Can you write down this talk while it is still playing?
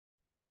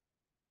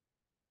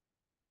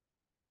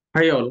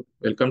Hi all,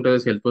 welcome to the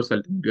Salesforce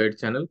Ultimate Guide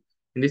channel.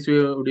 In this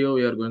video,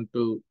 we are going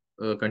to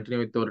continue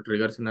with our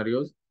trigger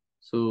scenarios.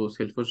 So,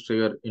 Salesforce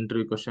trigger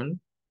interview question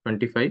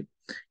 25.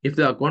 If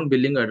the account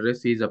billing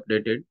address is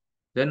updated,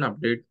 then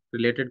update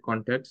related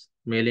contacts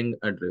mailing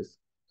address.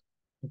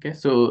 Okay,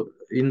 so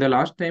in the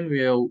last time we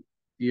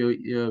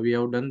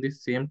have done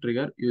this same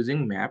trigger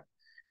using map.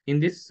 In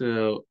this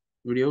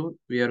video,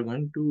 we are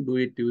going to do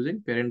it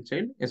using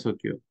parent-child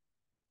SOQ.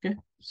 Okay,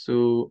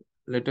 so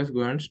let us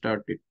go and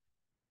start it.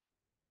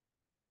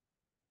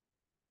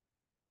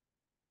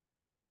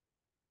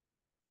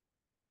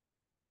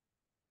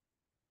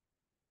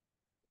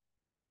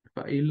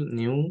 File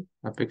new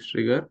Apex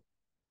trigger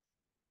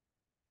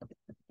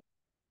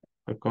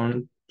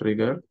account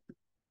trigger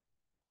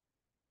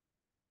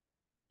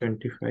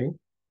 25.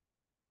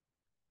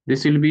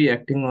 This will be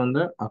acting on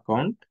the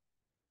account.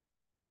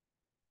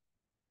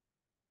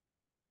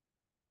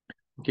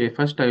 Okay,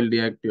 first I will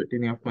deactivate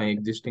any of my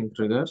existing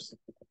triggers.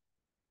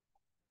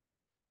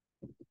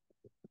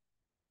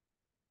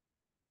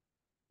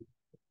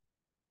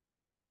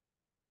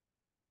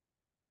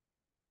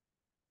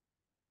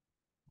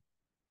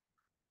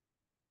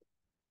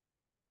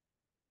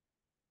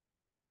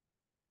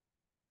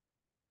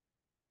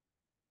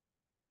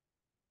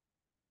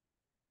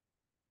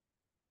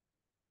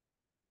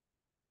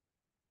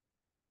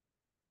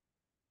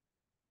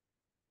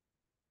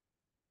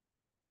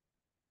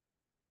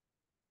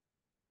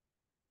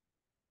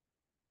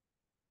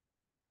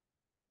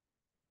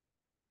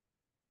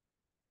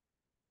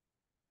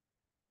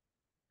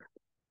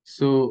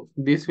 So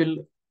this we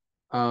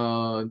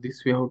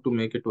have to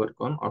make it work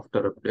on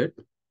after update,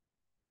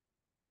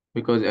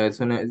 because as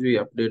soon as we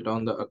update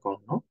on the account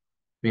now,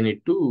 we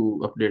need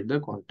to update the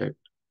contact.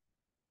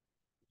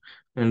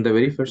 And the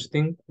very first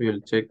thing we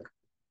will check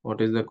what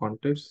is the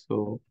context.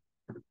 So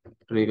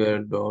trigger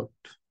dot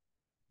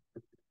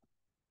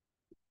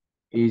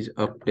is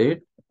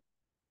update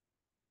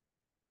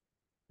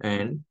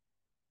and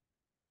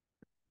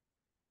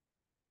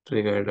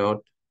trigger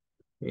dot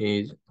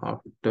is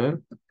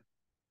after.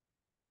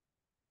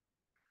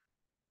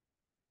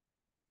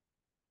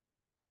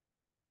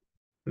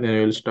 Then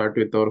we will start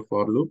with our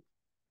for loop.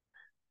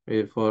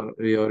 For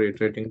we are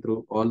iterating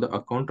through all the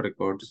account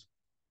records.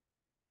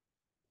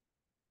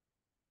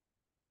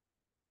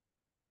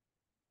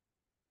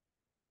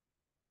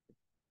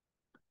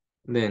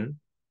 Then,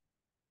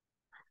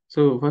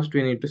 so first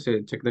we need to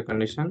say check the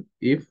condition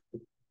if.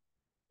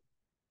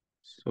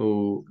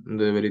 So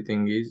the very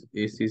thing is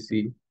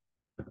acc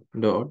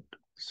dot.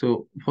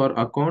 So for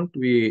account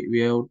we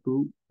have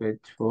to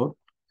fetch for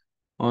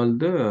all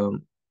the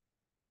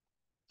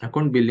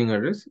account billing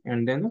address,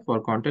 and then for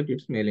contact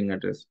it's mailing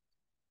address.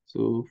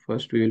 So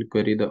first we will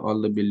query the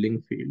all the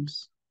billing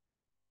fields.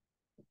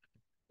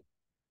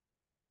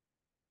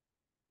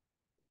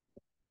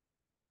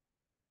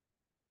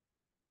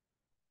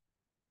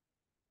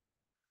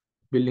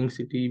 Billing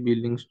city,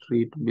 billing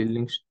street,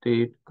 billing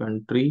state,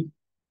 country,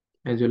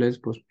 as well as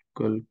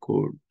postal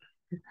code.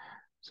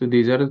 So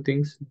these are the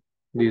things,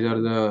 these are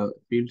the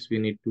fields we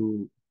need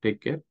to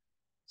take care.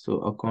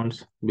 So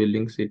accounts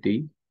billing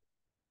city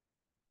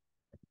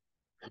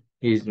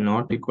is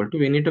not equal to,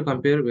 we need to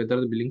compare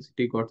whether the billing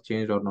city got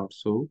changed or not.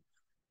 So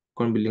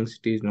account billing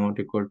city is not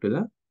equal to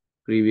the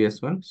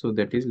previous one. So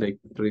that is like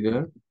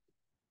trigger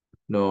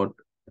dot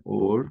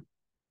old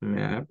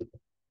map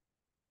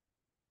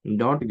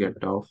dot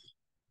get off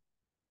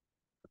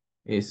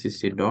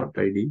acc dot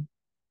id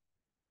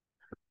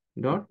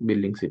dot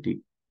billing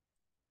city.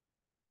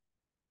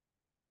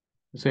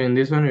 So in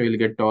this one, we will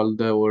get all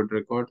the old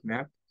record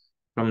map.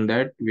 From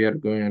that, we are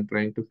going and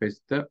trying to fetch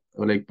the,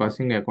 like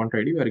passing account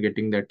ID, we are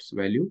getting that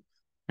value,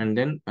 and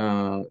then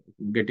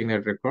getting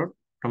that record.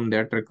 From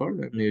that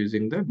record, I'm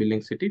using the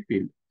billing city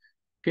field.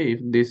 Okay,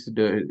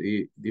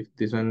 if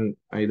this one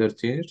either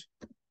changed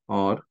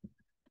or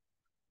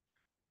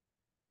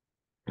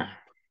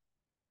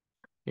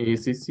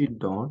acc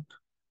dot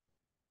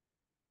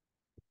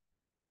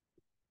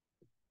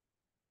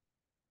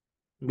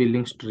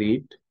billing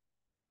street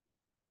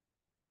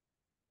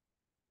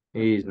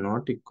is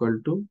not equal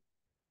to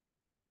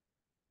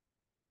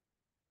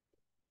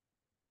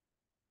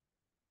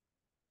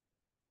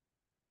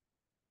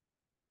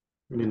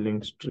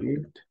billing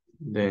street,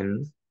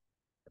 then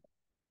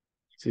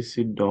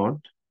acc dot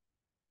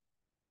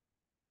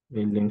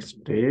billing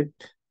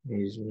state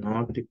is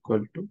not equal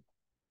to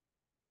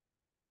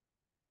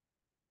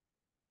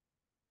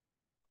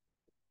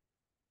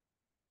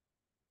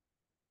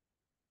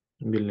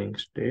billing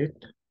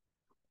state,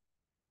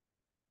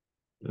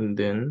 and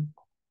then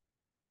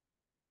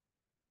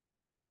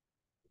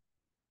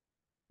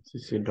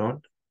cc dot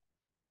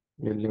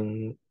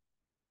billing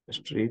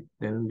street,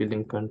 then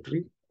billing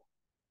country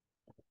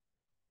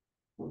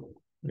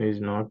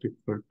is not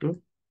equal to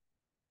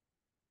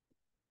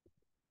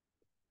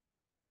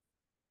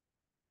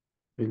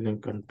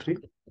billing country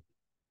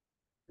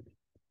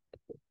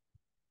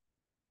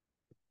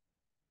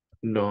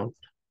dot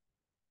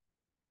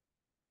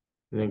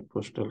billing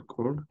postal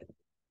code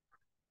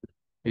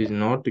is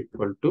not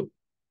equal to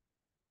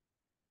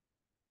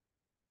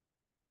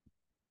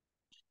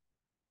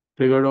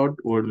trigger dot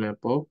word map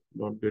of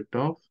dot date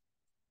of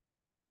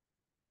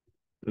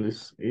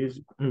this is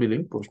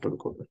billing postal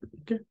code.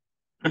 Okay.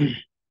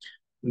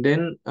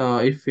 Then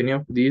if any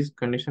of these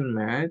condition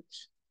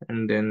match,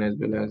 and then as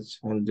well as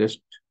I'll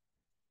just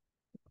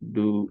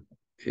do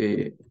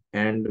a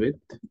and with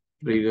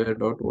trigger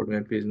dot word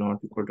map is not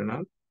equal to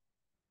null.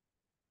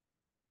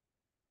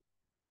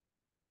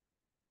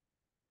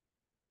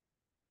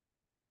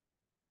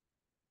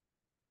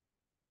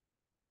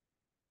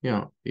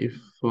 Yeah, if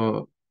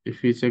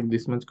we check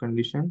this much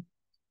condition,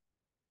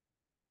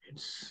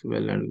 it's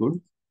well and good.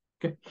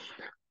 Okay.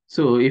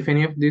 So if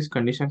any of these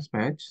conditions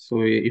match,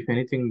 so if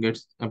anything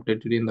gets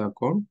updated in the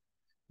account,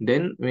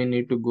 then we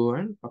need to go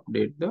and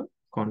update the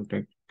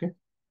contact. Okay.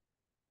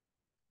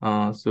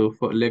 So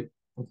for like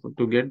to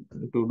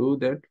do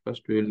that,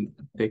 first we will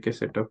take a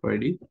set of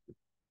ID,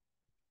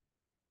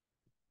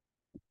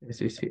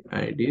 SEC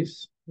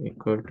IDs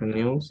equal to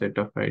new set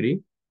of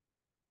ID.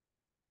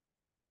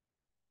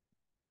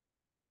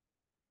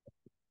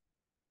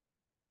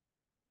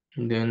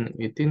 Then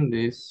within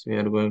this, we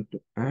are going to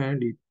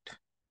add it.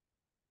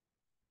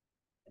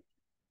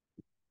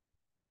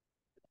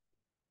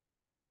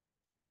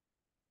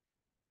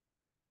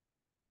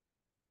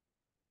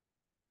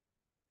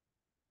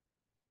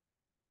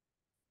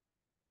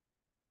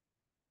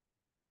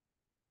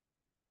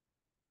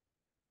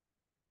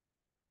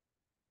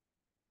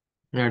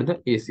 Add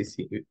the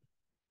ACC.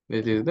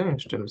 This is the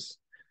instance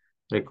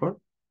record.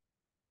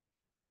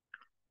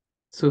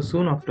 So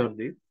soon after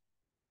this,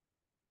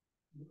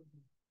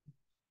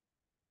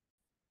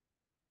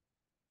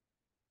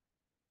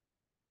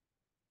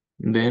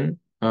 then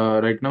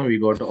right now we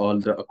got all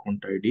the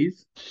account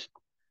IDs.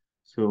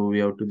 So we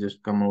have to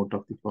just come out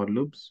of the for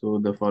loop. So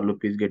the for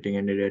loop is getting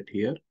ended at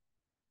here.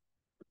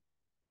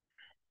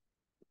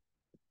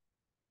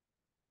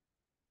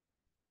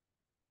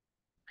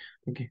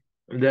 Okay.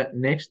 The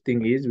next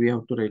thing is we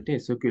have to write a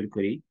SQL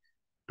query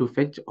to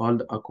fetch all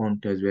the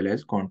account as well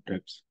as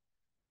contracts.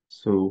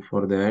 So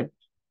for that,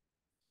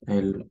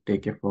 I'll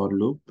take a for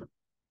loop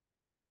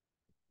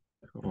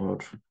for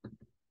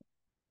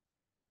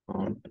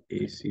count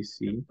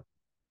ACC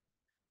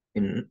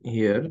in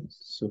here.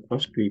 So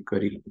first we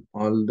query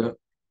all the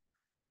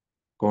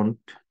count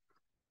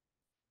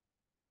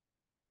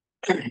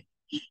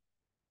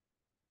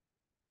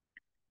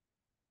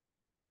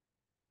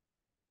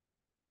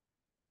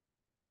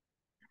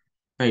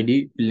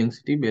ID, billing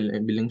city,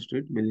 billing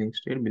street, billing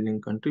state,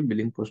 billing country,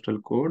 billing postal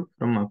code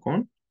from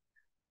account.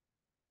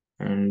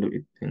 And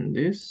within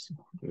this,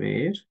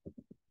 where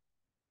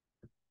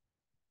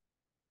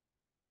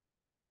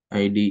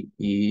ID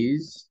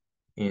is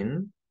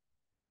in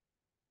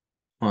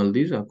all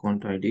these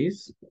account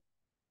IDs,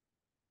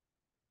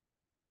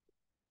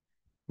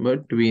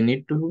 but we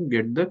need to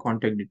get the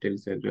contact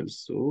details as well.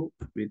 So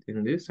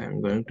within this,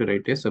 I'm going to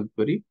write a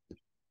subquery,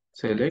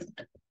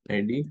 select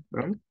ID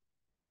from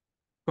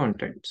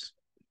contacts.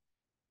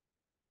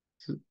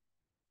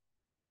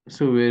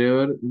 So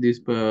wherever this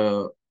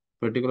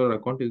particular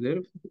account is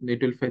there,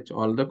 it will fetch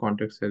all the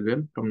contacts as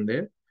well from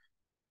there,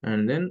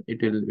 and then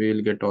we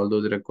will get all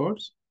those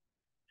records.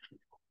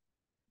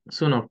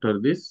 Soon after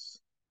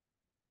this,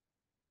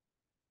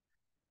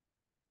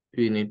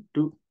 we need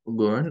to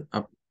go and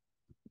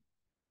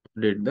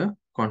update the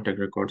contact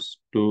records.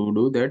 To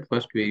do that,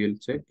 first we will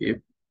check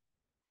if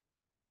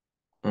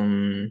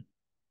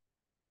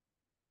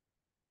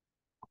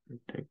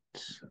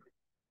contacts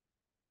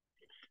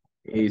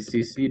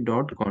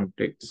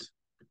acc.contacts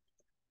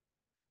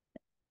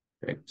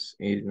text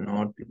is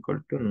not equal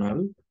to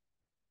null,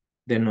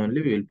 then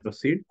only we will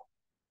proceed.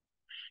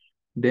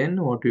 Then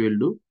what we will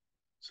do,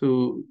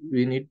 so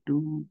we need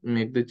to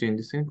make the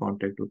changes in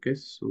contact. Okay,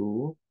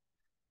 so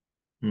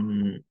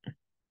then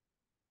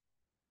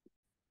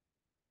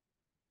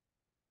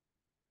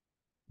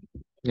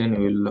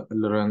we will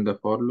run the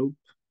for loop.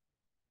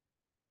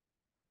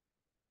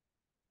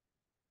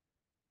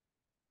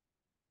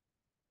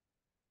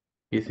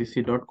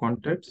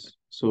 acc.contacts,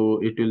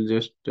 so it will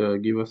just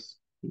give us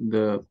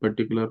the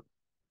particular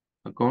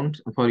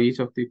accounts for each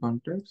of the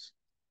contacts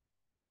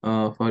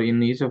for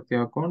in each of the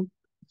account.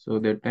 So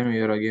that time we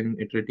are again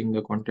iterating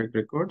the contact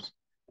records.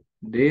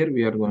 There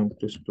we are going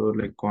to store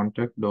like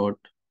contact dot.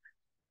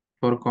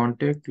 For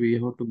contact we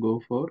have to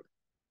go for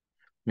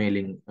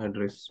mailing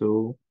address.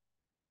 So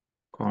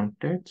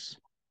contacts,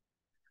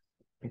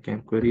 I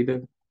can query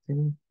the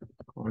thing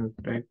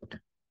contact.obj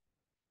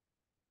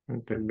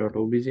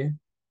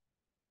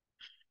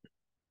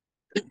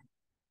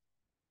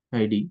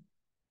ID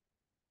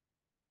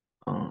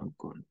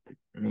contact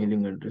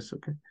mailing address.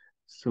 Okay,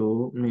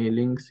 so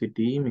mailing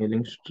city,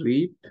 mailing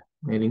street,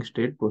 mailing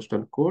state,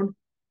 postal code,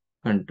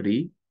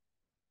 country,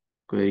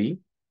 query.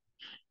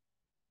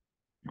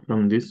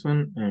 From this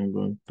one I'm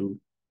going to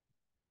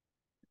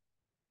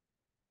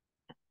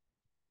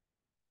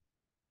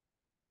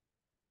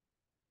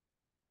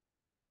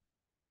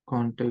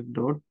contact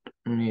dot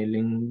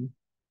mailing.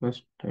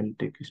 First I'll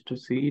take this to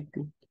city.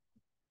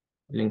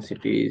 Mailing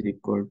city is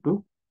equal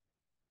to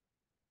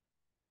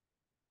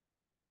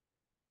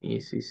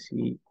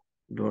acc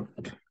dot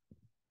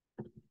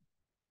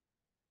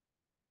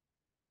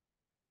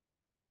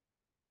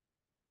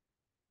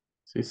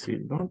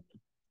cc dot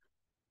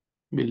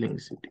billing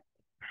city.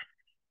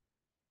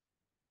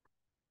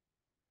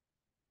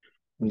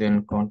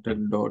 Then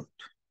contact dot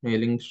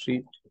mailing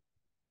street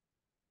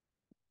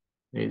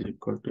is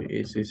equal to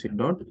acc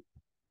dot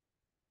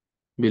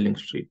billing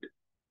street.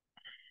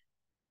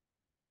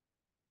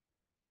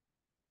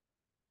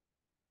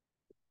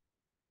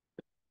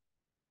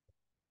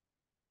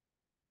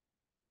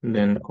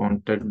 Then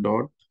contact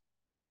dot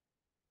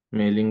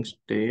mailing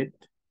state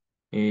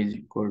is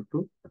equal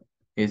to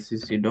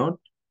acc dot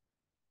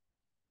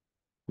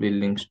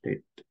billing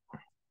state.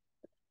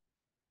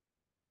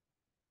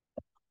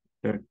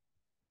 That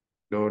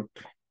dot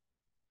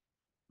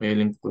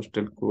mailing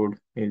postal code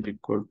is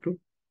equal to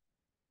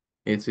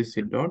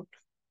acc dot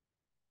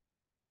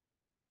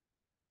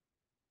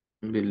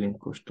billing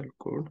postal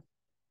code.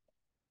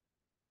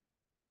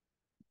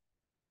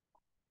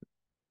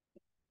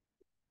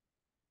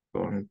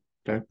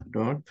 Contact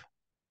dot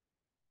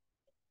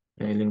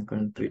mailing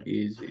country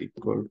is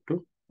equal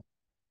to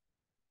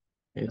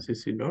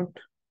acc dot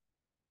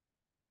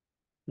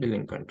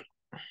billing country.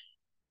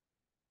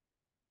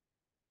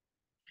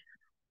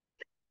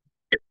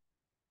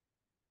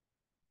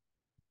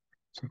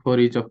 So for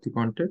each of the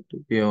contact,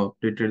 we have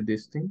updated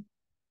this thing.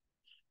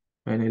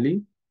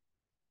 Finally,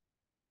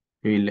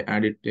 we will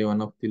add it to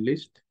one of the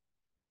list.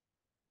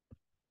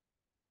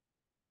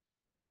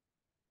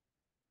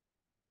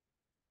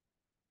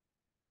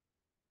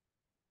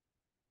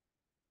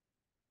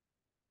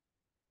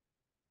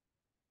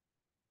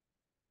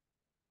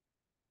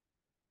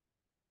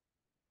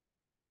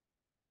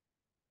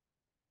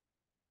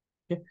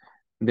 Okay.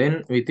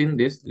 Then within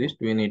this list,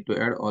 we need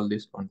to add all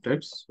these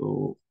contacts.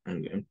 So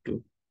I'm going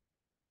to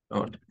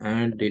dot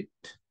add it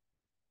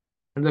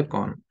to the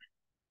con.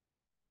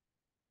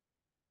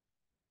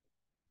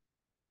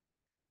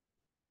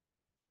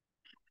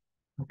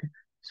 Okay.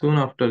 Soon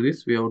after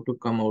this, we have to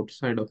come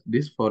outside of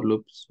this for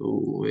loop. So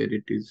where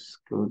it is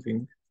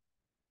closing,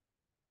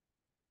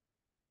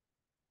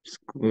 it's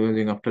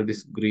closing after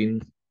this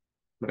green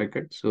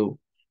bracket. So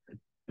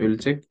we'll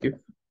check if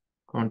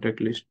contact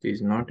list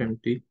is not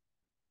empty.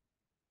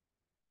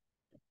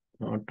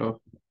 Not of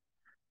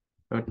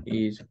that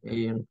is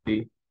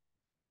empty.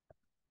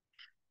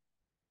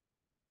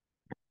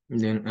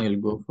 Then I'll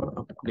go for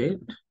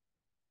update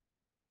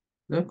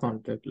the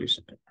contact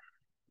list.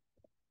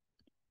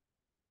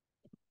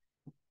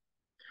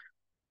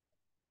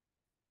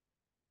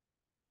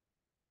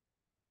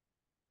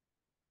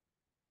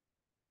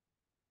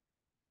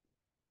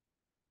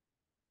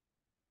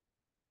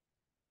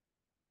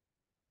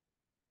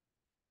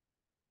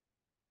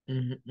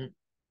 Mhm.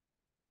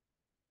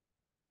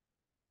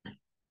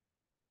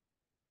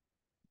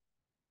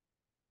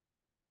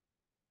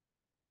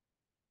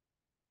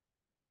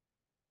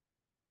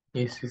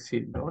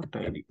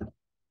 acc.id.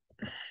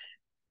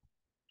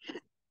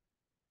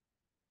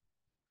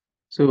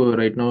 So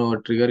right now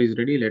our trigger is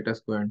ready. Let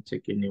us go and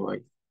check in UI.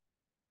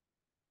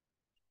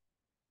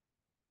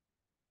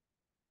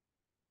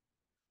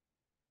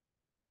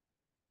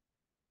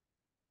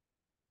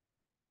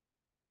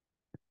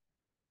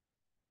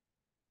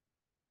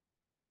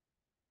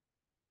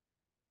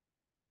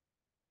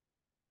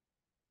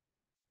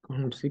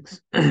 Count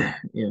 6.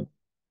 Yeah,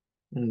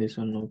 and this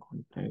one no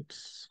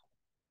contacts.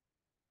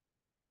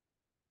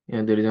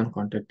 Yeah, there is one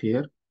contact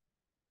here.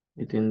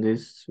 Within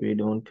this, we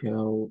don't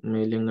have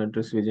mailing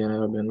address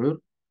Vijayanagara Bangalore.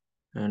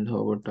 And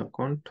how about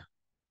account?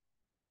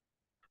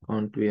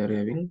 Account we are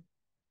having.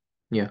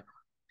 Yeah.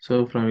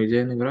 So from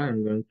Vijayanagara,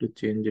 I'm going to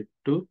change it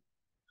to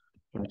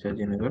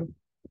Rajajinagar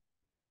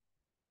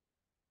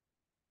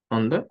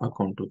on the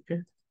account.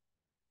 Okay.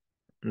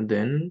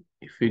 Then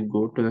if we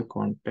go to the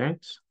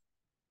contacts,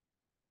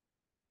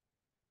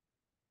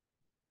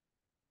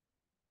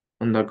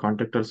 on the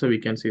contact also we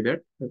can see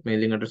that the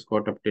mailing address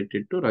got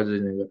updated to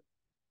Rajajinagar.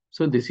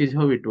 So this is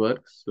how it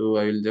works. So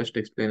I will just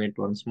explain it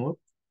once more.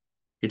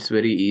 It's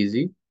very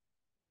easy.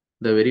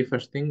 The very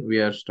first thing we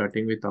are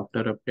starting with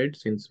after update,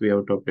 since we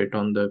have to update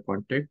on the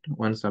contact.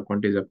 Once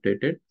account is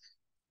updated,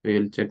 we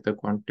will check the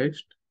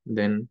context.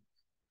 Then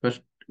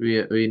first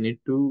we need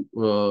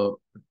to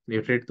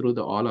iterate through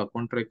the all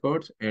account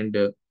records, and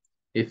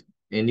if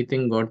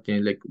anything got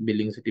changed, like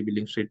billing city,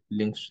 billing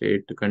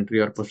state, country,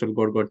 or postal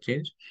code got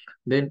changed,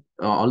 then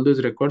all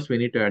those records we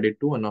need to add it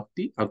to one of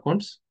the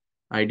accounts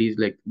IDs.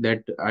 Like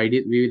that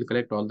ID, we will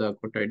collect all the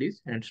account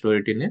IDs and store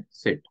it in a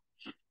set.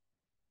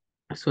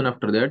 Soon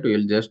after that, we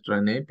will just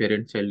run a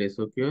parent-child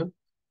SOQ.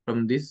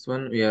 From this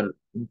one, we are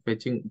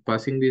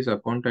passing these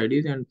account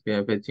IDs, and we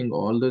are fetching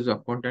all those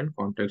account and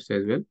contacts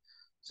as well.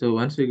 So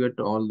once we get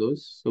all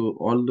those, so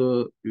all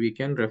the we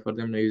can refer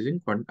them using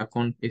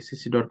account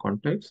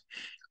acc.contacts.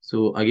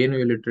 So again, we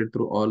will iterate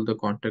through all the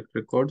contact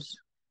records,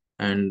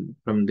 and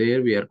from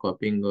there we are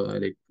copying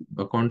like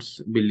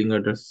accounts billing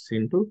address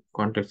into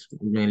contacts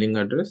mailing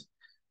address.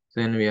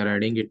 Then we are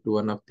adding it to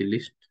one of the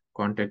list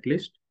contact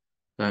list.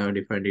 So I have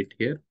defined it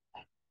here.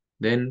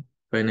 Then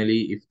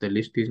finally, if the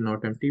list is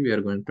not empty, we are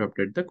going to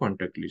update the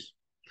contact list.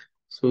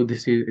 So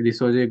this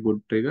was a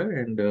good trigger,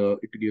 and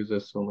it gives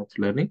us so much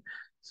learning.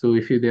 So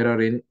if you there are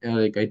any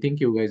like, I think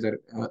you guys are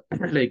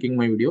liking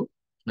my video.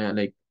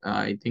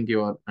 I think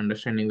you are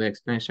understanding the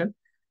explanation.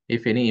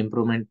 If any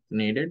improvement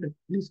needed,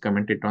 please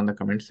comment it on the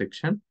comment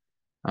section.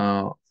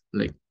 Uh,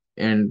 like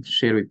and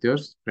share with your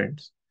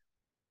friends.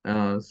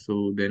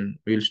 So then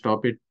we'll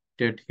stop it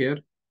at here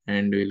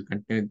and we'll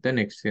continue with the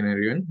next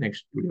scenario in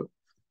next video.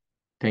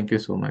 Thank you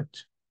so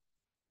much.